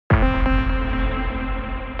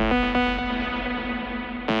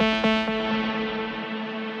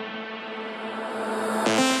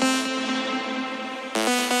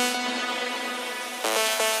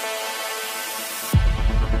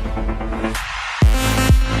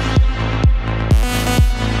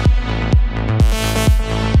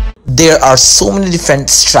There are so many different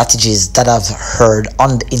strategies that I've heard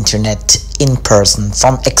on the internet, in person,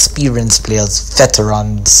 from experienced players,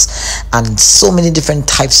 veterans, and so many different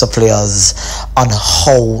types of players on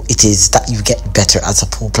how it is that you get better as a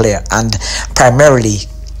pro player. And primarily,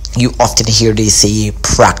 you often hear they say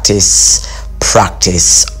practice,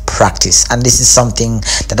 practice, practice, and this is something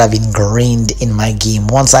that I've ingrained in my game.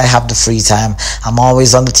 Once I have the free time, I'm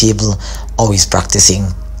always on the table, always practicing.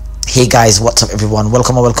 Hey guys, what's up everyone?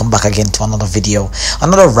 Welcome or welcome back again to another video,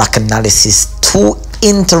 another rack analysis. Two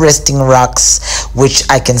interesting racks which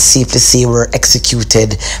I can safely say were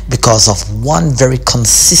executed because of one very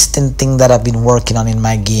consistent thing that I've been working on in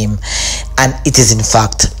my game, and it is in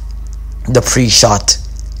fact the pre-shot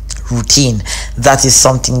routine. That is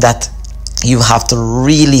something that you have to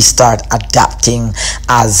really start adapting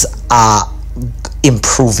as a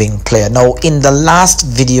improving player. Now in the last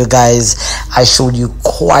video guys, I showed you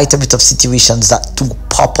quite a bit of situations that do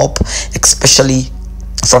pop up, especially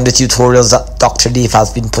from the tutorials that Dr. Dave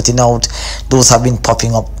has been putting out. Those have been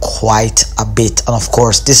popping up quite a bit, and of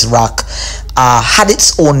course this rack had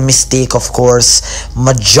its own mistake. Of course,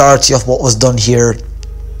 majority of what was done here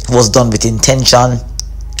was done with intention,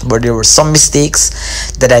 but there were some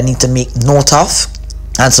mistakes that I need to make note of.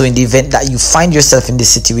 And so in the event that you find yourself in this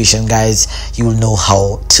situation guys, you will know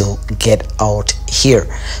how to get out here.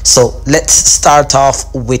 So let's start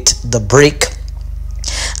off with the break.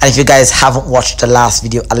 And if you guys haven't watched the last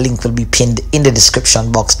video, a link will be pinned in the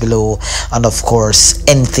description box below, and of course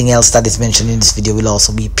anything else that is mentioned in this video will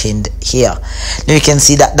also be pinned here. Now you can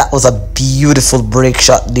see that that was a beautiful break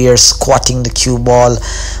shot there, squatting the cue ball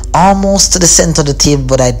almost to the center of the table,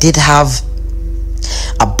 but I did have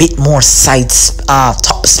a bit more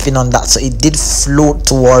top spin on that, so it did float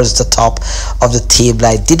towards the top of the table.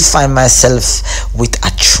 I did find myself with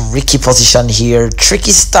a tricky position here,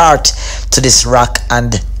 tricky start to this rack.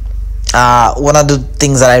 And one of the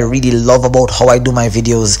things that I really love about how I do my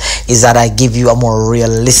videos is that I give you a more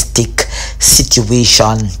realistic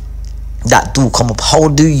situation that do come up. How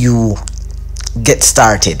do you get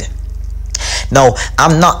started? Now,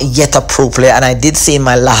 I'm not yet a pro player, and I did say in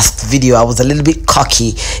my last video I was a little bit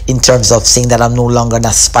cocky in terms of saying that I'm no longer an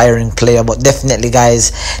aspiring player, but definitely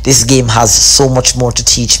guys, this game has so much more to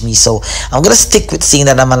teach me, so I'm gonna stick with saying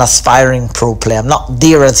that I'm an aspiring pro player. I'm not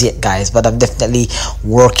there as yet guys, but I'm definitely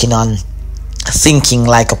working on thinking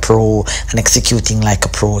like a pro and executing like a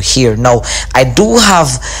pro here. Now I do have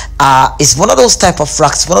it's one of those type of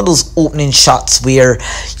racks, one of those opening shots where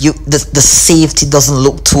the safety doesn't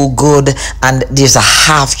look too good and there's a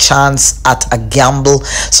half chance at a gamble.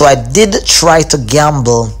 So I did try to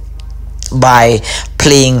gamble by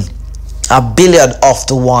playing a billiard off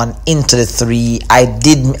the 1 into the 3. I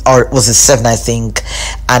did, or it was a 7 I think,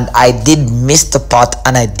 and I did miss the pot,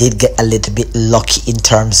 and I did get a little bit lucky in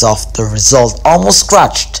terms of the result. Almost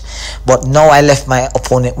scratched, but now I left my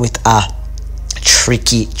opponent with a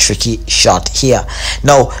tricky shot here.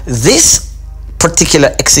 Now this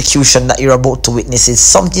particular execution that you're about to witness is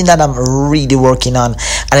something that I'm really working on,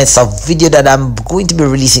 and it's a video that I'm going to be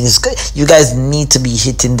releasing. You guys need to be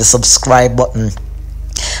hitting the subscribe button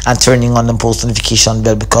and turning on the post notification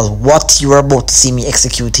bell, because what you are about to see me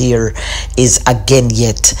execute here is again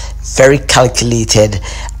yet very calculated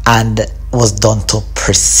and was done to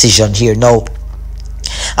precision here. Now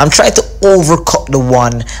I'm trying to overcut the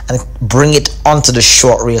 1 and bring it onto the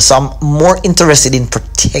short rail, so I'm more interested in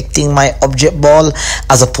protecting my object ball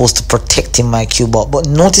as opposed to protecting my cue ball. But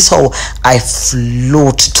notice how I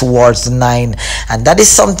float towards the 9, and that is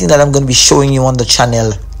something that I'm going to be showing you on the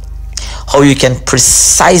channel, how you can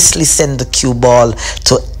precisely send the cue ball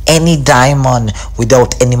to any diamond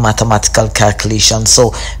without any mathematical calculation.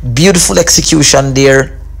 So beautiful execution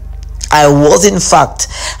there. I was in fact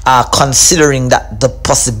considering that the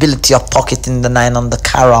possibility of pocketing the 9 on the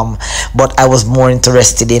carom, but I was more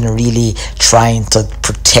interested in really trying to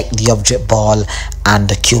protect the object ball and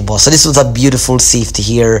the cue ball. So this was a beautiful safety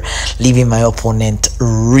here, leaving my opponent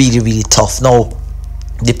really tough. Now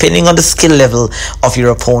depending on the skill level of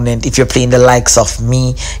your opponent, if you're playing the likes of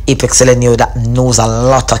me, Apex LNO, that knows a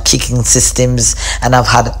lot of kicking systems and I've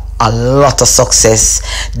had a lot of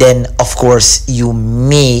success, then of course you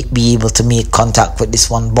may be able to make contact with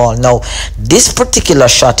this one ball. Now this particular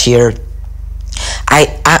shot here,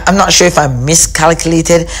 I'm not sure if I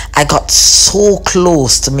miscalculated. I got so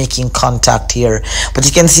close to making contact here, but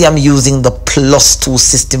you can see I'm using the +2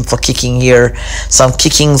 system for kicking here. So I'm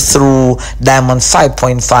kicking through diamond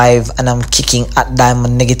 5.5 and I'm kicking at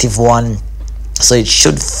diamond -1, so it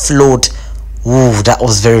should float. Ooh, that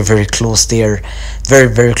was very close there,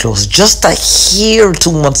 very close. Just a hair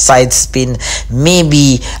too much side spin.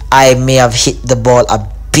 Maybe I may have hit the ball a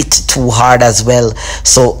bit too hard as well,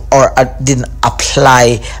 so, or I didn't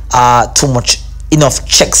apply too much enough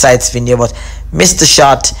check side spin here, but missed the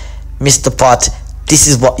shot, missed the pot. This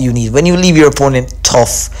is what you need when you leave your opponent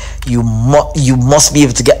tough. You must be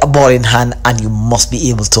able to get a ball in hand, and you must be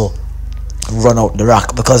able to run out the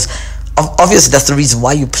rack, because obviously that's the reason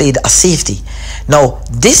why you played a safety. Now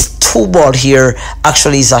this 2-ball here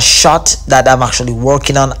actually is a shot that I'm actually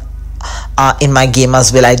working on in my game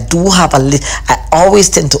as well. I do have I always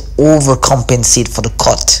tend to overcompensate for the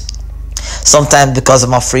cut, sometimes because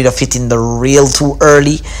I'm afraid of hitting the rail too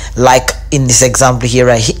early. Like in this example here,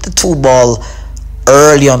 I hit the 2-ball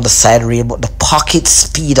early on the side rail, but the pocket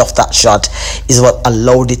speed of that shot is what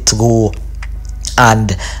allowed it to go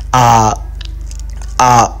and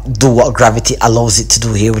do what gravity allows it to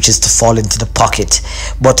do here, which is to fall into the pocket.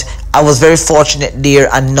 But I was very fortunate there,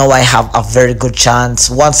 and now I have a very good chance.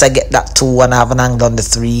 Once I get that 2 and I have an angle on the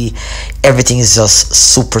 3, everything is just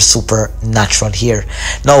super natural here.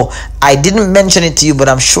 Now I didn't mention it to you, but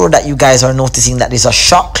I'm sure that you guys are noticing that there's a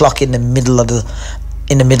shot clock in the middle of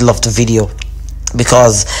the video,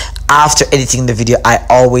 because after editing the video I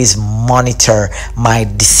always monitor my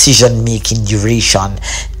decision making duration.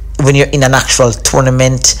 When you're in an actual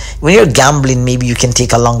tournament, when you're gambling, maybe you can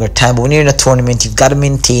take a longer time, but when you're in a tournament, you've got to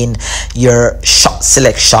maintain your shot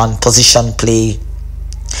selection, position play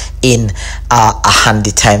in a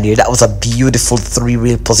handy time there. That was a beautiful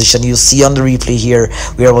 3-rail position. You see on the replay here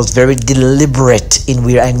where I was very deliberate in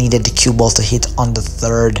where I needed the cue ball to hit on the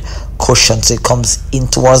 3rd cushion. So it comes in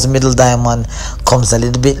towards the middle diamond, comes a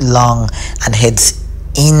little bit long, and heads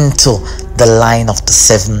into the line of the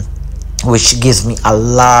 7, which gives me a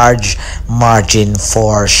large margin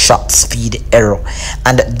for shot speed error.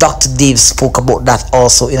 And Dr. Dave spoke about that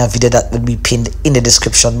also in a video that will be pinned in the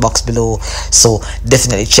description box below, so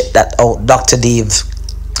definitely check that out. Dr. Dave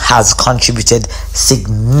has contributed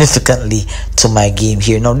significantly to my game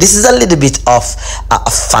here. Now this is a little bit of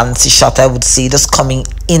a fancy shot, I would say, just coming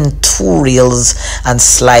in 2 rails and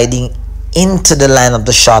sliding into the line of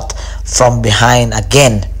the shot from behind.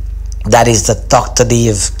 Again, that is the Dr.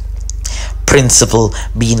 Dave principle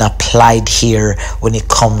being applied here when it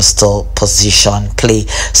comes to position play.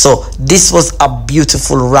 So this was a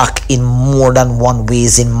beautiful rack in more than one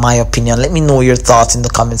ways, in my opinion. Let me know your thoughts in the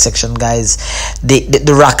comment section, guys.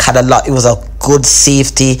 The rack had a lot. It was a good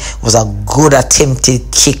safety, it was a good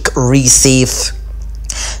attempted kick resafe.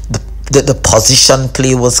 The position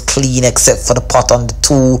play was clean except for the pot on the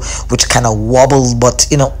 2, which kind of wobbled, but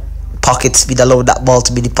you know, pocket speed allowed that ball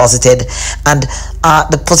to be deposited. And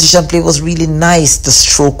the position play was really nice. The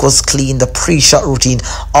stroke was clean, the pre-shot routine,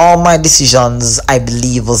 all my decisions I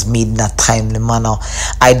believe was made in a timely manner.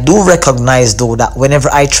 I do recognize though that whenever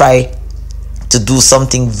I try to do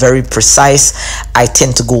something very precise, I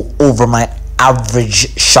tend to go over my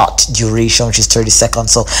average shot duration, which is 30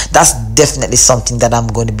 seconds. So that's definitely something that I'm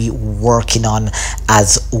going to be working on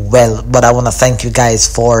as well. But I want to thank you guys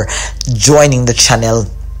for joining the channel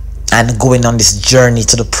and going on this journey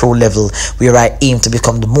to the pro level, where I aim to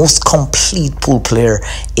become the most complete pool player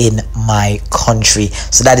in my country.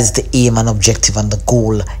 So that is the aim and objective and the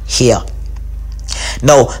goal here.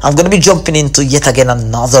 Now I'm going to be jumping into yet again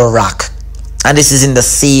another rack, and this is in the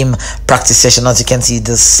same practice session. As you can see,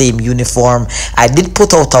 the same uniform. I did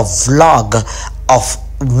put out a vlog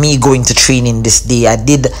of me going to training this day. I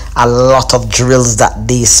did a lot of drills that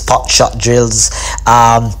day, spot shot drills,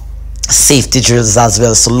 safety drills as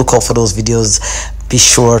well, so look out for those videos. Be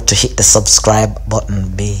sure to hit the subscribe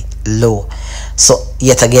button below. So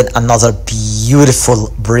yet again another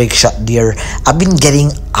beautiful break shot there. I've been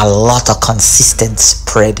getting a lot of consistent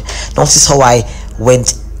spread. Notice how I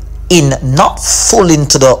went in, not full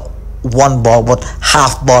into the 1 ball, but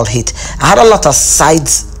half ball hit. I had a lot of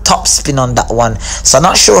sides top spin on that one, so I'm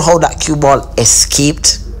not sure how that cue ball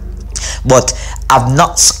escaped, but I've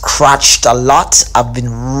not scratched a lot. I've been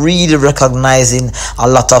really recognizing a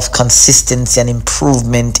lot of consistency and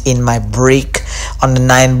improvement in my break on the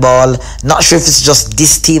 9 ball. Not sure if it's just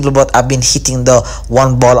this table, but I've been hitting the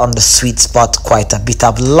 1 ball on the sweet spot quite a bit.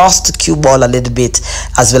 I've lost the cue ball a little bit,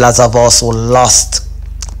 as well as I've also lost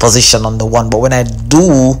position on the 1, but when I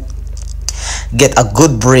do get a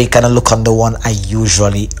good break and a look on the 1, I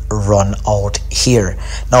usually run out here.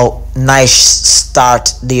 Now nice start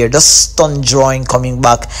there, just stun drawing coming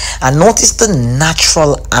back, and notice the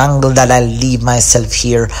natural angle that I leave myself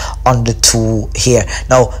here on the 2 here.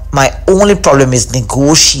 Now my only problem is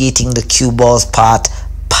negotiating the cue balls part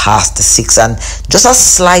past the 6, and just a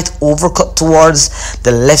slight overcut towards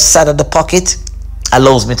the left side of the pocket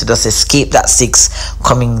allows me to just escape that 6,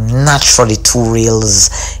 coming naturally 2 rails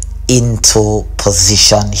into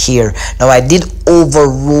position here. Now I did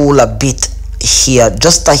overroll a bit here,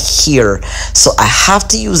 just a here, so I have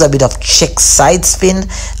to use a bit of check side spin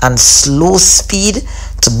and slow speed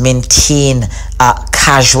to maintain a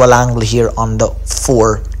casual angle here on the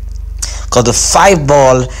 4, because the 5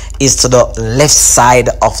 ball is to the left side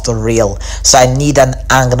of the rail, so I need an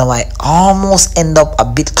angle. Now I almost end up a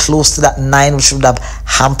bit close to that 9, which would have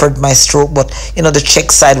hampered my stroke, but you know, the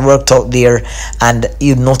check side worked out there, and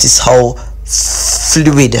you notice how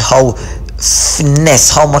fluid, how finesse,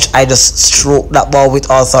 how much I just stroke that ball with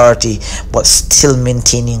authority, but still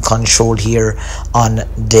maintaining control here on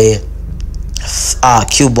the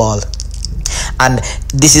cue ball. And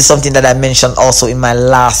this is something that I mentioned also in my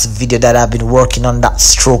last video, that I've been working on that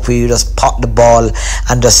stroke where you just pop the ball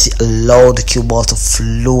and just allow the cue ball to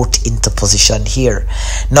float into position here.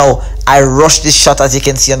 Now I rushed this shot, as you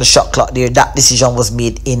can see on the shot clock there. That decision was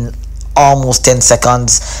made in almost 10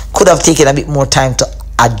 seconds. Could have taken a bit more time to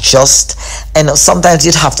adjust, and sometimes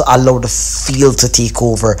you'd have to allow the field to take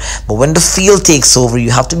over. But when the field takes over,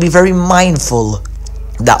 you have to be very mindful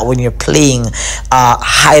that when you're playing a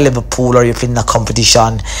high level pool or you're playing a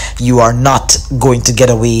competition, you are not going to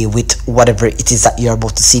get away with whatever it is that you're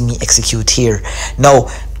about to see me execute here. Now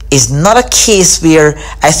it's not a case where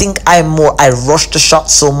I think I rushed the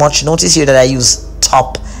shot so much. Notice here that I use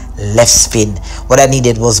top left spin. What I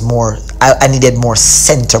needed was more, I needed more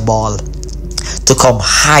center ball to come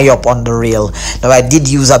high up on the rail. Now I did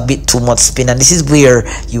use a bit too much spin, and this is where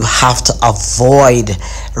you have to avoid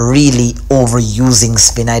really overusing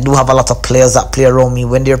spin. I do have a lot of players that play around me.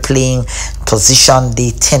 When they're playing position,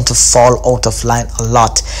 they tend to fall out of line a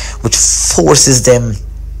lot, which forces them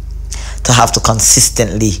to have to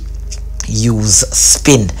consistently use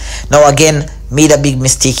spin. Now again, made a big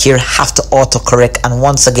mistake here, have to autocorrect, and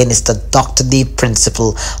once again it's the Dr. Dave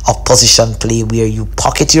principle of position play, where you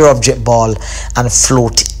pocket your object ball and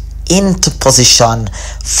float into position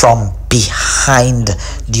from behind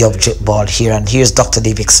the object ball here. And here's Dr.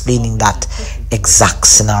 Dave explaining that exact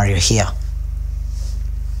scenario here.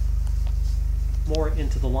 More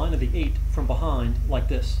into the line of the 8 from behind, like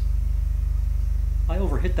this. I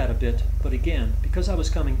overhit that a bit, but again, because I was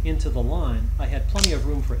coming into the line, I had plenty of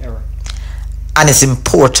room for error. And it's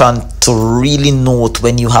important to really note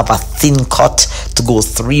when you have a thin cut to go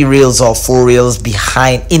 3 rails or 4 rails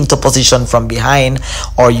behind into position from behind,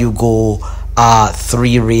 or you go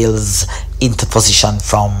 3 rails into position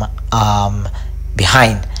from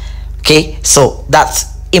behind. Okay, so that's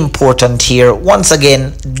important here. Once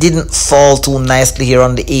again, didn't fall too nicely here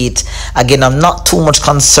on the 8. Again, I'm not too much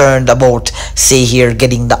concerned about, say here,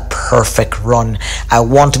 getting that perfect run. I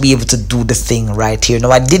want to be able to do the thing right here.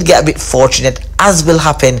 Now I did get a bit fortunate, as will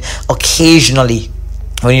happen occasionally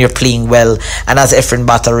when you're playing well, and as Efren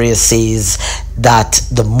Batare says, that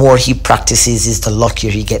the more he practices is the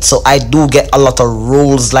luckier he gets. So I do get a lot of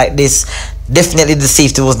rolls like this. Definitely the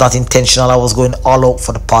safety was not intentional. I was going all out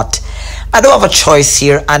for the pot. I don't have a choice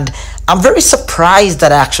here, and I'm very surprised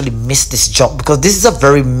that I actually missed this jump, because this is a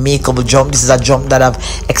very makeable jump. This is a jump that I've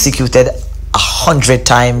executed 100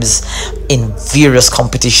 times in various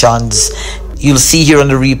competitions. You'll see here on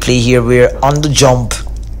the replay here where on the jump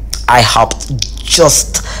I hopped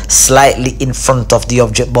just slightly in front of the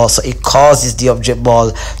object ball, so it causes the object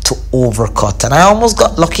ball to overcut, and I almost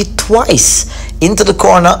got lucky twice, into the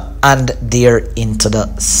corner and there into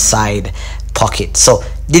the side pocket. So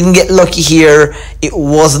didn't get lucky here. It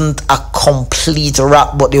wasn't a complete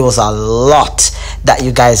rack, but there was a lot that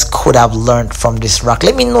you guys could have learned from this rack.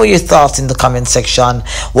 Let me know your thoughts in the comment section.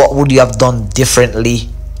 What would you have done differently?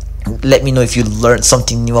 Let me know if you learned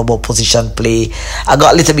something new about position play. I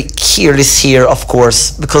got a little bit careless here, of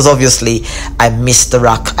course, because obviously I missed the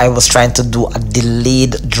rack. I was trying to do a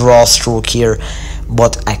delayed draw stroke here,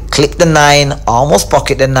 but I clicked the 9, almost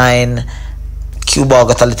pocket the 9. Cue ball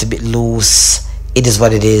got a little bit loose. It is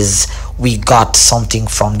what it is. We got something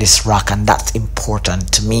from this rack, and that's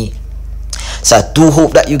important to me. So I do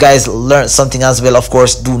hope that you guys learned something as well. Of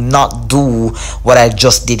course, do not do what I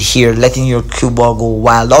just did here, letting your cue ball go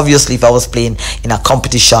wild. Obviously, if I was playing in a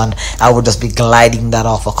competition, I would just be gliding that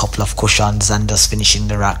off a couple of cushions and just finishing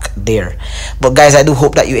the rack there. But guys, I do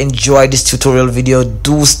hope that you enjoyed this tutorial video.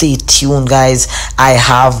 Do stay tuned, guys. I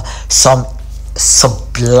have some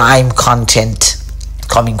sublime content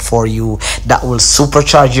coming for you that will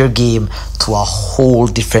supercharge your game to a whole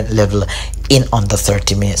different level in under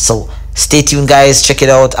 30 minutes. So stay tuned, guys. Check it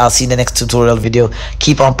out. I'll see you in the next tutorial video.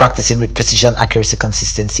 Keep on practicing with precision, accuracy,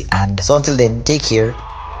 consistency, and so until then, take care.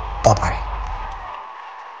 Bye bye.